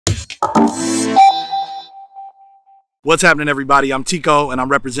What's happening, everybody? I'm Tico and I'm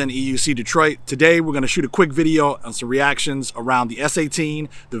representing EUC Detroit. Today we're going to shoot a quick video on some reactions around the S18,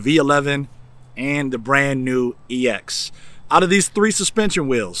 the V11, and the brand new EX. Out of these three suspension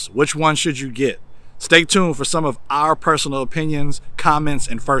wheels, which one should you get? Stay tuned for some of our personal opinions, comments,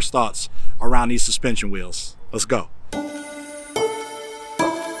 and first thoughts around these suspension wheels. Let's go.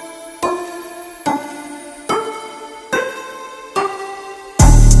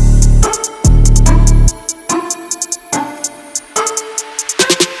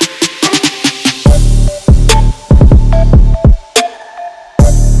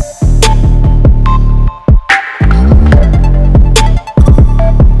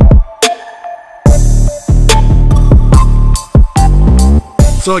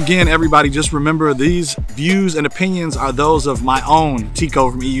 So again, everybody, just remember these views and opinions are those of my own Tico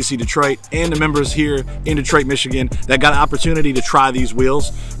from EUC Detroit and the members here in Detroit, Michigan that got an opportunity to try these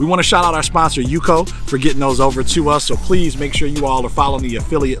wheels. We want to shout out our sponsor EUCO for getting those over to us. So please make sure you all are following the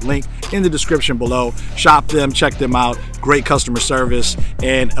affiliate link in the description below. Shop them, check them out. Great customer service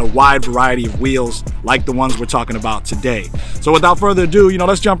and a wide variety of wheels like the ones we're talking about today. So without further ado,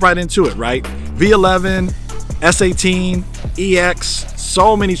 let's jump right into it, right? V11, S18, EX,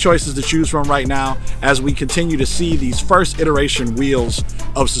 so many choices to choose from right now as we continue to see these first iteration wheels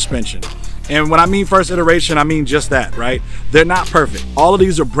of suspension. And when I mean first iteration, I mean just that, right? They're not perfect. All of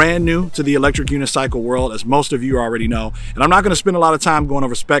these are brand new to the electric unicycle world, as most of you already know. And I'm not going to spend a lot of time going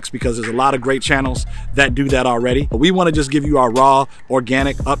over specs because there's a lot of great channels that do that already. But we want to just give you our raw,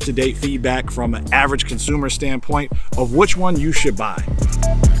 organic, up-to-date feedback from an average consumer standpoint of which one you should buy.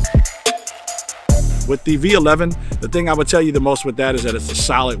 With the V11, the thing I would tell you the most with that is that it's a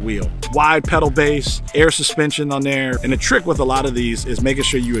solid wheel. Wide pedal base, air suspension on there. And the trick with a lot of these is making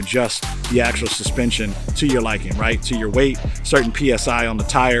sure you adjust the actual suspension to your liking, right? To your weight, certain PSI on the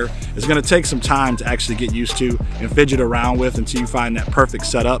tire. It's gonna take some time to actually get used to and fidget around with until you find that perfect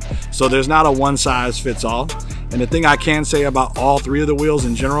setup. So there's not a one size fits all. And the thing I can say about all three of the wheels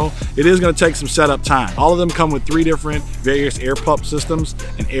in general, it is gonna take some setup time. All of them come with three different various air pump systems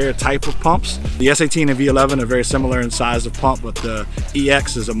and air type of pumps. The S18 and V11 are very similar in size of pump, but the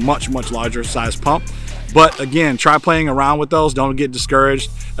EX is a much larger size pump. But again, try playing around with those. Don't get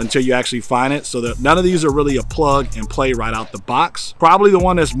discouraged until you actually find it. So that none of these are really a plug and play right out the box. Probably the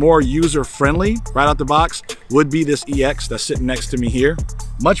one that's more user friendly right out the box would be this EX that's sitting next to me here.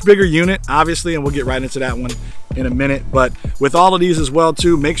 Much bigger unit, obviously, and we'll get right into that one in a minute. But with all of these as well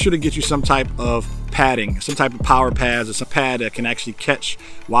too, make sure to get you some type of padding, some type of power pads or some pad that can actually catch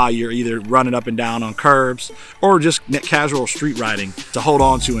while you're either running up and down on curbs or just casual street riding to hold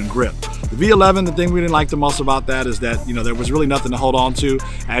on to and grip. The V11, the thing we didn't like the most about that is that, there was really nothing to hold on to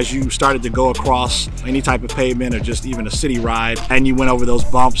as you started to go across any type of pavement or just even a city ride and you went over those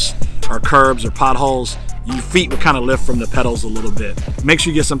bumps or curbs or potholes. Your feet would kind of lift from the pedals a little bit. Make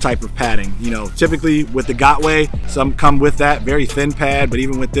sure you get some type of padding. Typically with the Gotway, some come with that very thin pad, but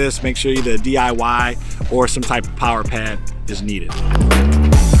even with this, make sure either DIY or some type of power pad is needed.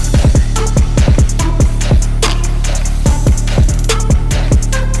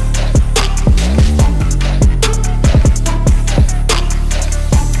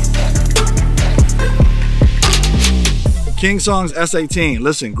 King Song's S18,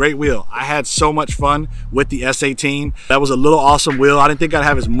 listen, great wheel. I had so much fun with the S18. That was a little awesome wheel. I didn't think I'd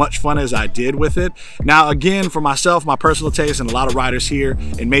have as much fun as I did with it. Now, again, for myself, my personal taste, and a lot of riders here,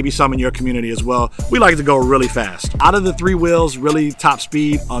 and maybe some in your community as well, we like to go really fast. Out of the three wheels, really top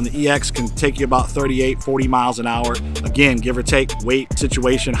speed on the EX can take you about 38, 40 miles an hour. Again, give or take weight,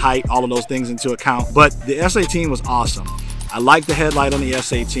 situation, height, all of those things into account. But the S18 was awesome. I like the headlight on the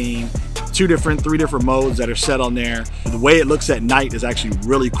S18. Three different modes that are set on there. The way it looks at night is actually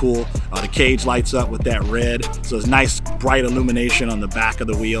really cool. The cage lights up with that red, so it's nice bright illumination on the back of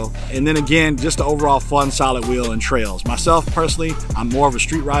the wheel. And then again, just the overall fun, solid wheel and trails. Myself personally, I'm more of a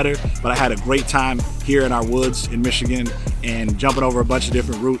street rider, but I had a great time here in our woods in Michigan and jumping over a bunch of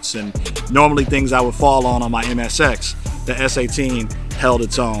different routes, and normally things I would fall on my MSX. The S18 held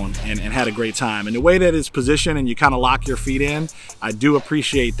its own and had a great time. And the way that it's positioned and you kind of lock your feet in, I do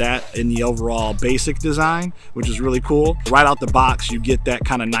appreciate that in the overall basic design, which is really cool. Right out the box, you get that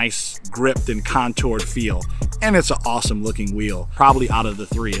kind of nice gripped and contoured feel. And it's an awesome looking wheel. Probably out of the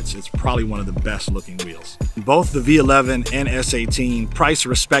three, it's probably one of the best looking wheels. Both the V11 and S18, priced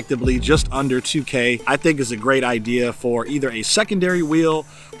respectively just under $2K, I think is a great idea for either a secondary wheel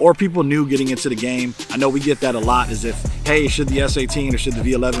or people new getting into the game. I know we get that a lot, as if, hey, should the S18 or should the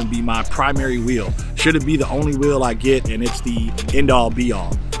V11 be my primary wheel? Should it be the only wheel I get and it's the end all be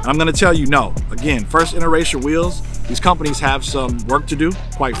all? And I'm gonna tell you no. Again, first iteration wheels, These companies have some work to do,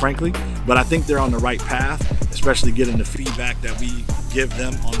 quite frankly, but I think they're on the right path, especially getting the feedback that we give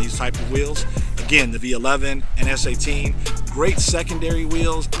them on these type of wheels. Again, the V11 and S18, great secondary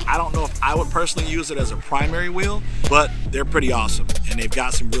wheels. I don't know if I would personally use it as a primary wheel, but they're pretty awesome and they've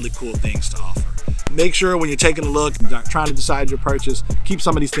got some really cool things to offer. Make sure when you're taking a look, trying to decide your purchase, keep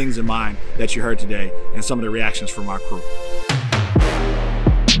some of these things in mind that you heard today and some of the reactions from our crew.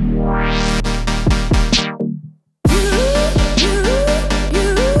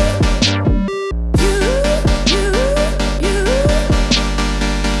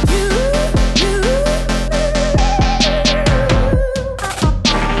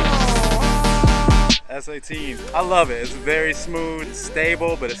 S18, I love it. It's very smooth,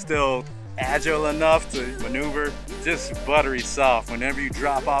 stable, but it's still agile enough to maneuver. Just buttery soft. Whenever you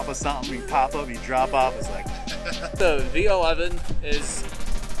drop off of something, you pop up, you drop off, it's like... The V11 is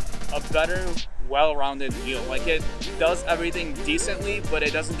a better, well-rounded wheel. Like, it does everything decently, but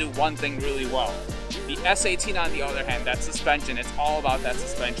it doesn't do one thing really well. The S18, on the other hand, that suspension, it's all about that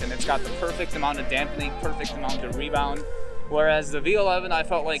suspension. It's got the perfect amount of dampening, perfect amount of rebound. Whereas the V11, I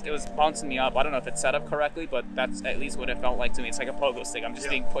felt like it was bouncing me up. I don't know if it's set up correctly, but that's at least what it felt like to me. It's like a pogo stick. I'm just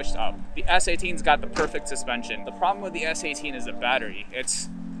being pushed up. The S18's got the perfect suspension. The problem with the S18 is the battery. It's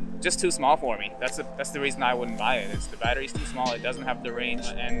just too small for me. That's the reason I wouldn't buy it. It's the battery's too small. It doesn't have the range.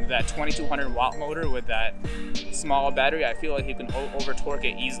 And that 2200 watt motor with that small battery, I feel like you can over torque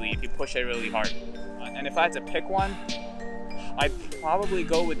it easily if you push it really hard. And if I had to pick one, I'd probably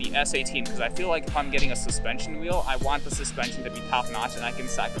go with the S18 because I feel like if I'm getting a suspension wheel, I want the suspension to be top notch and I can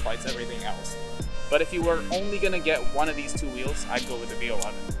sacrifice everything else. But if you were only going to get one of these two wheels, I'd go with the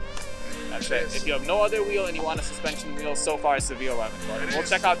V11. That's it. If you have no other wheel and you want a suspension wheel, so far it's the V11. But we'll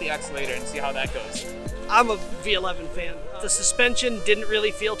check out the X later and see how that goes. I'm a V11 fan. The suspension didn't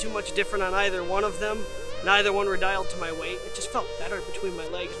really feel too much different on either one of them. Neither one were dialed to my weight. It just felt better between my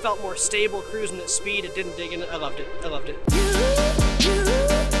legs. It felt more stable cruising at speed. It didn't dig in it. I loved it. I loved it.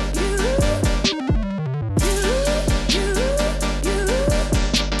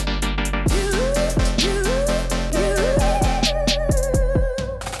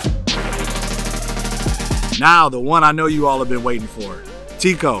 Now, the one I know you all have been waiting for.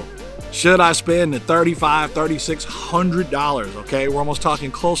 Tico, should I spend the $3,500, $3,600? Okay, we're almost talking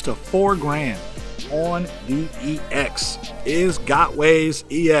close to $4 grand on the EX. Is Gotway's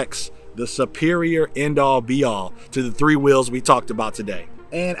EX the superior end-all be-all to the three wheels we talked about today?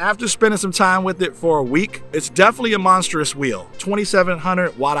 And after spending some time with it for a week, it's definitely a monstrous wheel.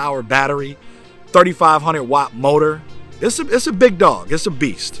 2700 watt-hour battery, 3500 watt motor. It's a big dog. It's a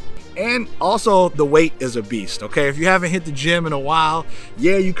beast. And also the weight is a beast, okay? If you haven't hit the gym in a while,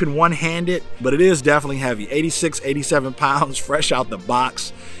 yeah, you can one-hand it, but it is definitely heavy. 86, 87 pounds fresh out the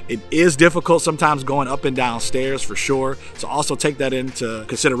box. It is difficult sometimes going up and down stairs for sure. So also take that into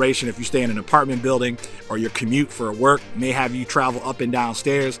consideration if you stay in an apartment building or your commute for work may have you travel up and down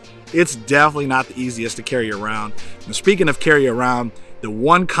stairs. It's definitely not the easiest to carry around. And speaking of carry around, the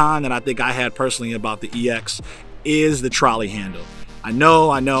one con that I think I had personally about the EX is the trolley handle. I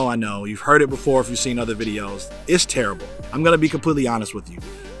know. You've heard it before if you've seen other videos. It's terrible. I'm gonna be completely honest with you.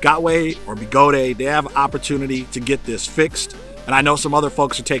 Gotway or BEGODE, they have an opportunity to get this fixed. And I know some other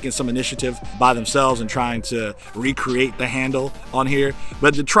folks are taking some initiative by themselves and trying to recreate the handle on here.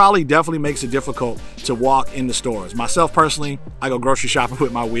 But the trolley definitely makes it difficult to walk in the stores. Myself personally, I go grocery shopping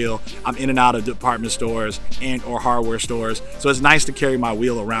with my wheel. I'm in and out of department stores and or hardware stores. So it's nice to carry my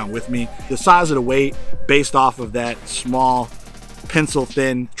wheel around with me. The size of the weight based off of that small pencil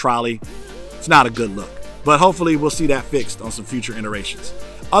thin trolley, it's not a good look, but hopefully we'll see that fixed on some future iterations.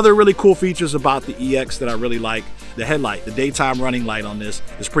 Other really cool features about the EX that I really like, the headlight, the daytime running light on this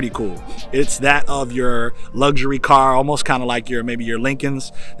is pretty cool. It's that of your luxury car, almost kind of like maybe your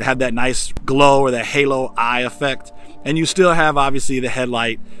Lincolns that have that nice glow or that halo eye effect. And you still have obviously the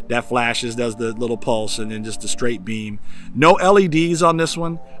headlight that flashes, does the little pulse, and then just a straight beam. No LEDs on this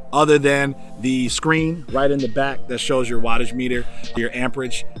one other than the screen right in the back that shows your wattage meter. Your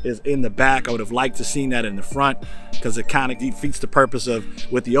amperage is in the back. I would have liked to seen that in the front because it kind of defeats the purpose of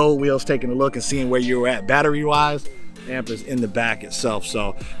with the old wheels taking a look and seeing where you were at battery wise. Amp is in the back itself,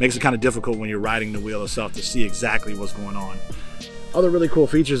 so it makes it kind of difficult when you're riding the wheel itself to see exactly what's going on. Other really cool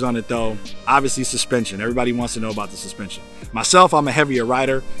features on it though, obviously suspension. Everybody wants to know about the suspension. Myself, I'm a heavier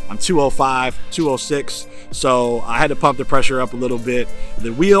rider. I'm 205, 206, so I had to pump the pressure up a little bit.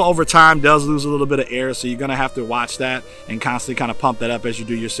 The wheel over time does lose a little bit of air, so you're gonna have to watch that and constantly kind of pump that up as you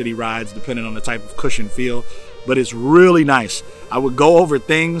do your city rides, depending on the type of cushion feel. But it's really nice. I would go over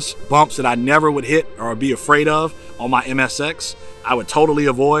things, bumps that I never would hit or be afraid of on my MSX. I would totally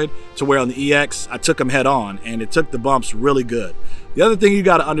avoid, to where on the EX, I took them head on and it took the bumps really good. The other thing you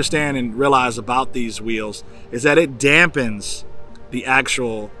got to understand and realize about these wheels is that it dampens the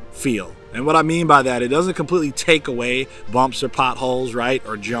actual feel. And what I mean by that, it doesn't completely take away bumps or potholes, right,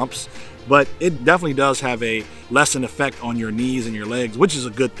 or jumps, but it definitely does have a lessened effect on your knees and your legs, which is a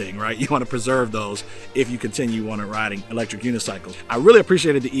good thing, right? You want to preserve those if you continue on riding electric unicycles. I really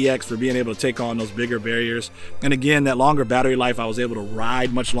appreciated the EX for being able to take on those bigger barriers. And again, that longer battery life, I was able to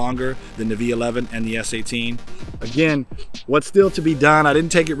ride much longer than the V11 and the S18. Again, what's still to be done, I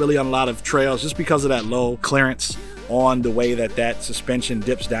didn't take it really on a lot of trails just because of that low clearance on the way that suspension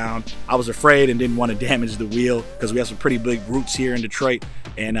dips down. I was afraid and didn't want to damage the wheel because we have some pretty big roots here in Detroit,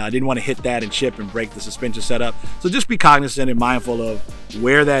 and I didn't want to hit that and chip and break the suspension setup. So just be cognizant and mindful of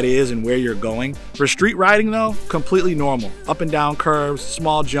where that is and where you're going. For street riding though, completely normal. Up and down curves,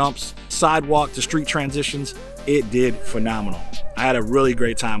 small jumps, sidewalk to street transitions, it did phenomenal. I had a really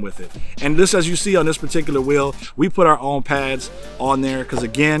great time with it. And this, as you see on this particular wheel, we put our own pads on there because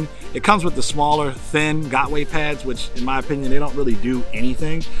again, it comes with the smaller, thin Gotway pads, which in my opinion, they don't really do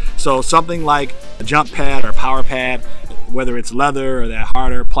anything. So something like a jump pad or a power pad, whether it's leather or that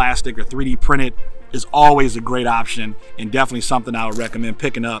harder plastic or 3D printed, is always a great option and definitely something I would recommend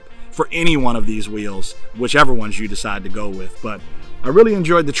picking up for any one of these wheels, whichever ones you decide to go with. But I really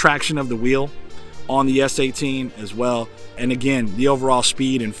enjoyed the traction of the wheel on the S18 as well. And again, the overall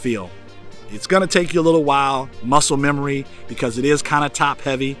speed and feel. It's gonna take you a little while, muscle memory, because it is kind of top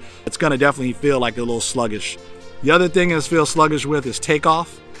heavy. It's gonna definitely feel like a little sluggish. The other thing it feels sluggish with is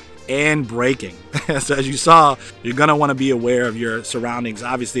takeoff and braking. So as you saw, you're gonna wanna be aware of your surroundings,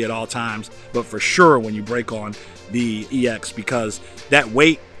 obviously at all times, but for sure when you brake on the EX, because that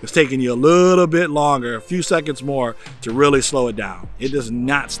weight is taking you a little bit longer, a few seconds more to really slow it down. It does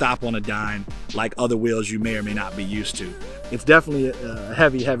not stop on a dime like other wheels you may or may not be used to. It's definitely a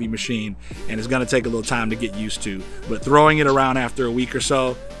heavy, heavy machine, and it's gonna take a little time to get used to. But throwing it around after a week or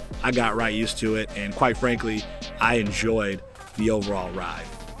so, I got right used to it, and quite frankly, I enjoyed the overall ride.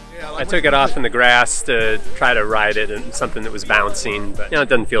 I took it off in the grass to try to ride it in something that was bouncing, but it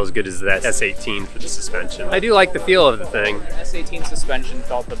doesn't feel as good as that S18 for the suspension. I do like the feel of the thing. S18 suspension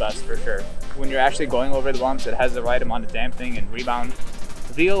felt the best for sure. When you're actually going over the bumps, it has the right amount of dampening and rebound.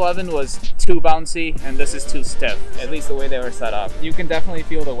 The V11 was too bouncy, and this is too stiff, at least the way they were set up. You can definitely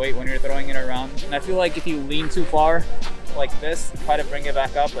feel the weight when you're throwing it around, and I feel like if you lean too far, like this, try to bring it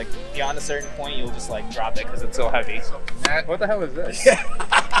back up, like beyond a certain point, you'll just like drop it because it's so heavy. What the hell is this?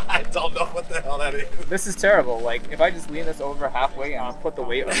 I don't know what the hell that is. This is terrible. Like if I just lean this over halfway and I'll put the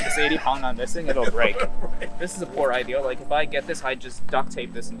weight of this 80 pound on this thing, it'll break. Right. This is a poor idea. Like if I get this, I just duct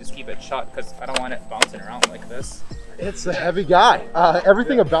tape this and just keep it shut because I don't want it bouncing around like this. It's a heavy guy.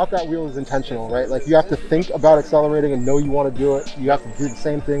 Everything about that wheel is intentional, right? Like you have to think about accelerating and know you want to do it. You have to do the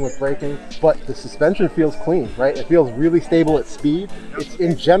same thing with braking, but the suspension feels clean, right? It feels really stable at speed. It's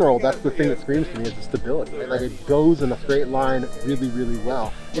in general, that's the thing that screams to me is the stability, right? Like it goes in a straight line really, really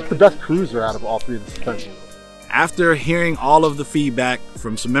well. It's the best cruiser out of all three of the suspensions. After hearing all of the feedback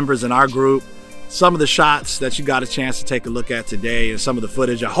from some members in our group, some of the shots that you got a chance to take a look at today and some of the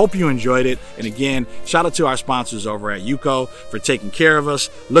footage, I hope you enjoyed it. And again, shout out to our sponsors over at EUCO for taking care of us.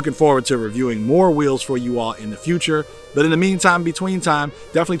 Looking forward to reviewing more wheels for you all in the future. But in the meantime, between time,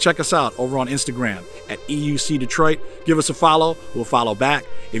 definitely check us out over on Instagram at EUC Detroit. Give us a follow, we'll follow back.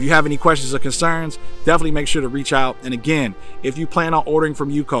 If you have any questions or concerns, definitely make sure to reach out. And again, if you plan on ordering from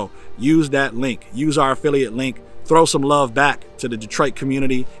EUCO, use that link, use our affiliate link. Throw some love back to the Detroit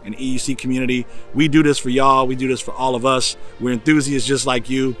community and EUC community. We do this for y'all. We do this for all of us. We're enthusiasts just like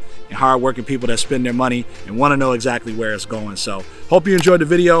you and hardworking people that spend their money and want to know exactly where it's going. So hope you enjoyed the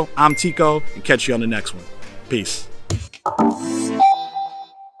video. I'm Tico and catch you on the next one. Peace.